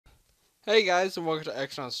Hey guys, and welcome to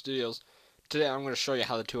Exxon Studios. Today I'm going to show you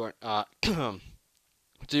how to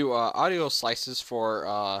do audio slices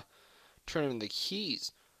for turning the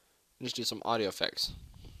keys. And just do some audio effects.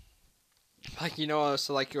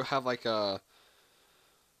 So like you'll have like a.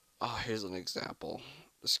 Oh, here's an example.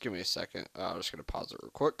 Just give me a second. I'm just going to pause it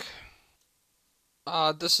real quick.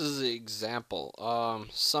 This is the example.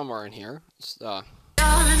 Somewhere in here.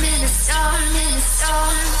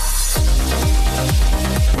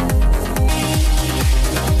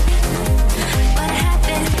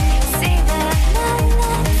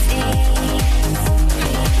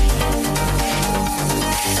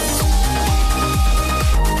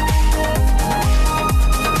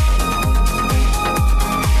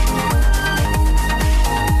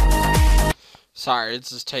 Sorry, it's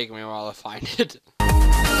just taking me a while to find it.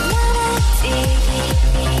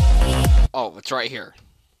 Oh, it's right here.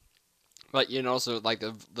 But you know, so like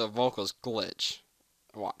the vocals glitch.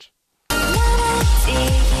 Watch.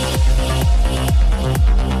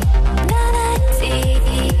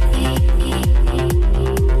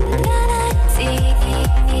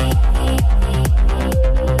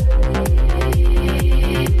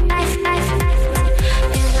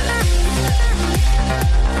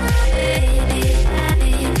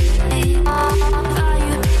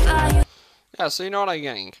 Yeah, so you know what I'm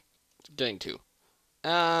getting to.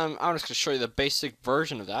 I'm just gonna show you the basic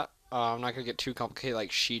version of that. I'm not gonna get too complicated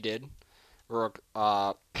like she did.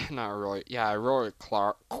 Not Roy. Yeah, Roy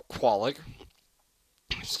Qualic.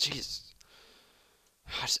 Jeez,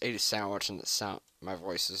 I just ate a sandwich and my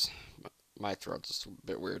voice is, my throat's just a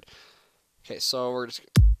bit weird. Okay, so we're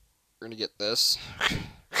gonna get this.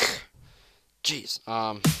 Jeez.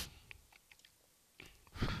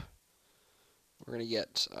 We're gonna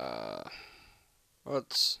get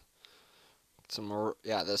what's some more?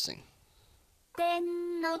 Yeah, this thing.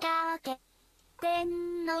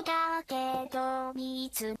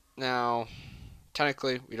 Now,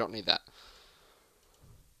 technically, we don't need that.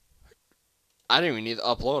 I didn't even need to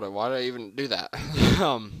upload it. Why did I even do that?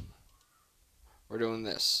 We're doing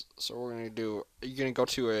this. So we're gonna do. You're gonna go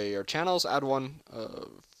to your channels, add one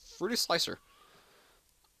fruity slicer.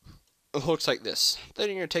 It looks like this. Then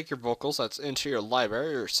you're gonna take your vocals that's into your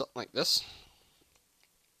library or something like this,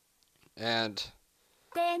 and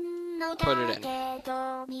put it in.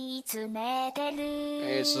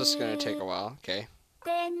 It's just gonna take a while. Okay.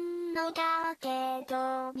 And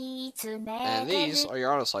these are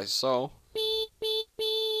your auto slices. So.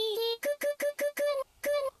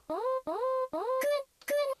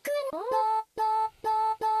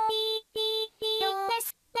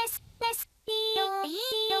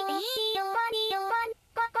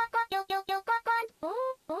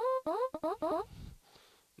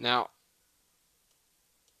 Now,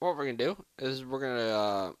 what we're gonna do is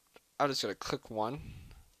I'm just gonna click one.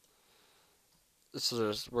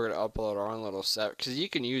 We're gonna upload our own little set because you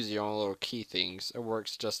can use your own little key things. It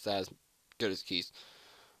works just as good as keys.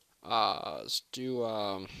 Let's do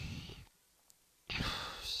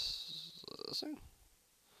this thing.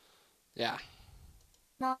 Yeah.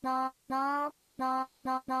 No.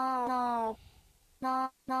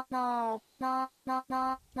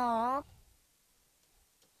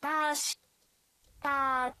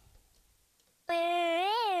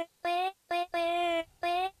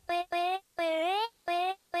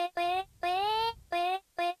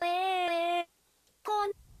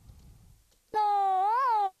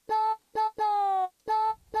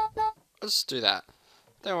 Let's do that.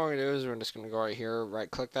 Then what we're going to do is we're just going to go right here, right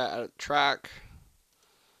click that, add a track,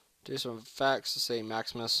 do some effects, say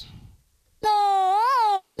Maximus.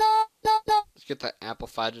 Let's get that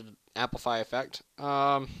amplify effect.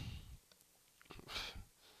 Yeah,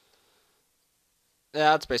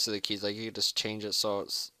 that's basically the keys. Like you can just change it so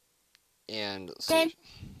it's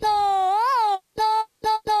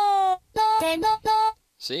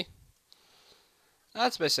see?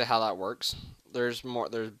 That's basically how that works. There's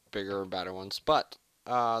bigger and better ones, but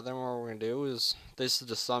then what we're gonna do is this is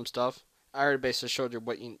just some stuff. I already basically showed you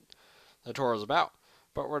what the tutorial is about,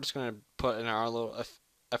 but we're just gonna put in our little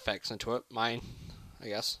effects into it. Mine, I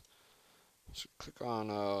guess. So click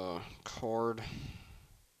on chord.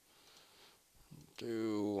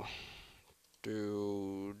 Do.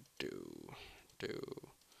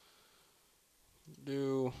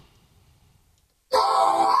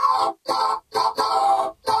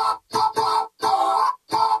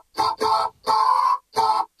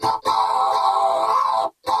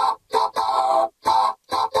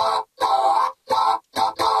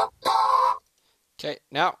 Okay,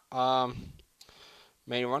 now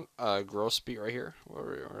main one, gross beat right here.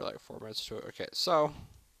 We're like 4 minutes to it. Okay, so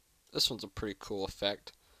this one's a pretty cool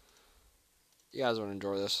effect. You guys want to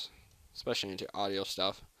enjoy this. especially into audio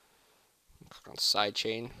stuff. Click on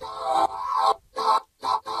sidechain.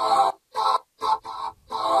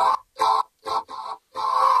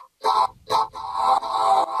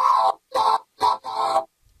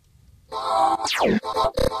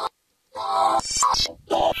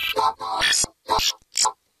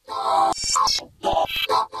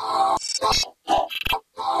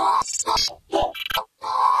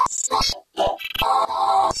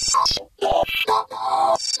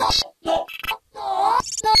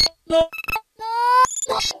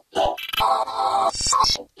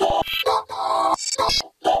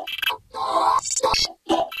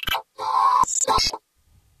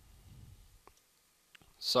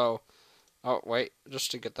 So, oh wait, just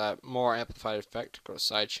to get that more amplified effect, go to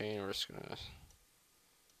sidechain. We're just gonna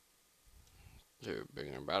do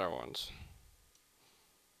bigger and better ones.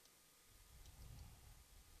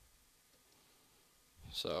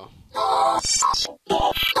 So,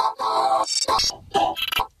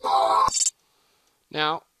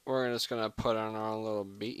 now we're just gonna put on our little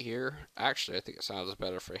beat here. Actually, I think it sounds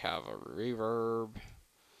better if we have a reverb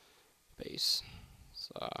bass.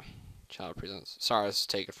 So, Child Presents. Sorry, this is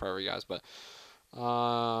taking forever, you guys, but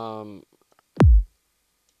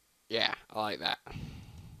yeah, I like that.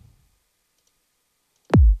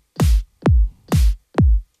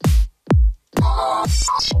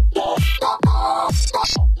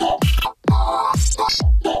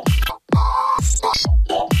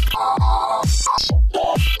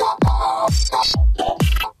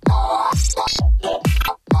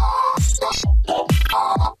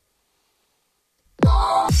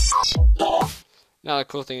 Now the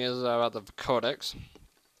cool thing is about the codecs.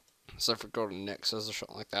 So if we go to Nixes or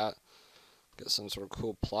something like that, get some sort of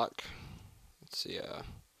cool pluck. Let's see.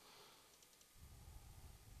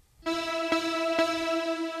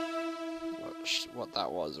 What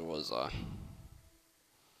that was? It was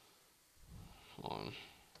on.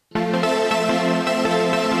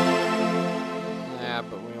 Yeah,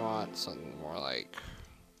 but we want something more like.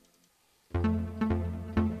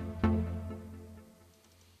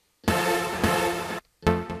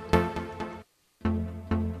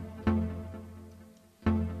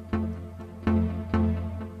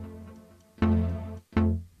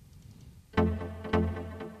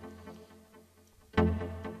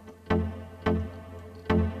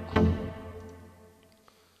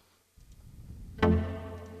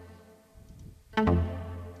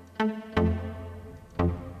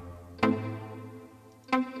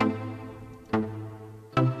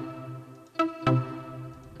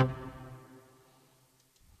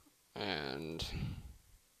 And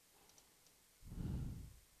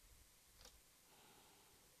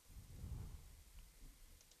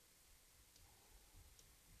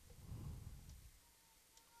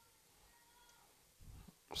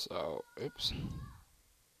so, oops.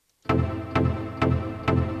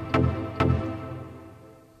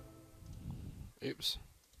 Oops.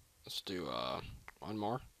 Let's do one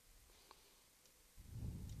more.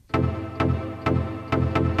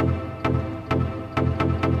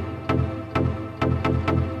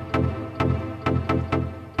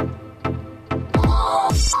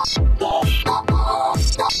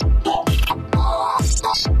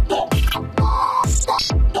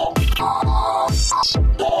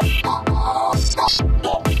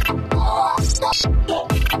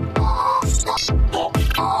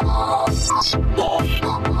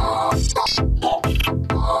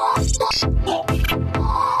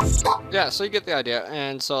 Yeah, so you get the idea,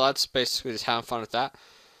 and so that's basically just having fun with that.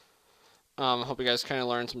 I hope you guys kind of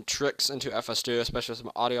learned some tricks into FL Studio, especially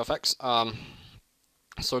some audio effects.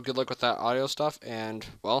 So good luck with that audio stuff, and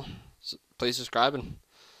well, please subscribe, and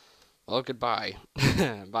well, goodbye.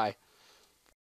 Bye.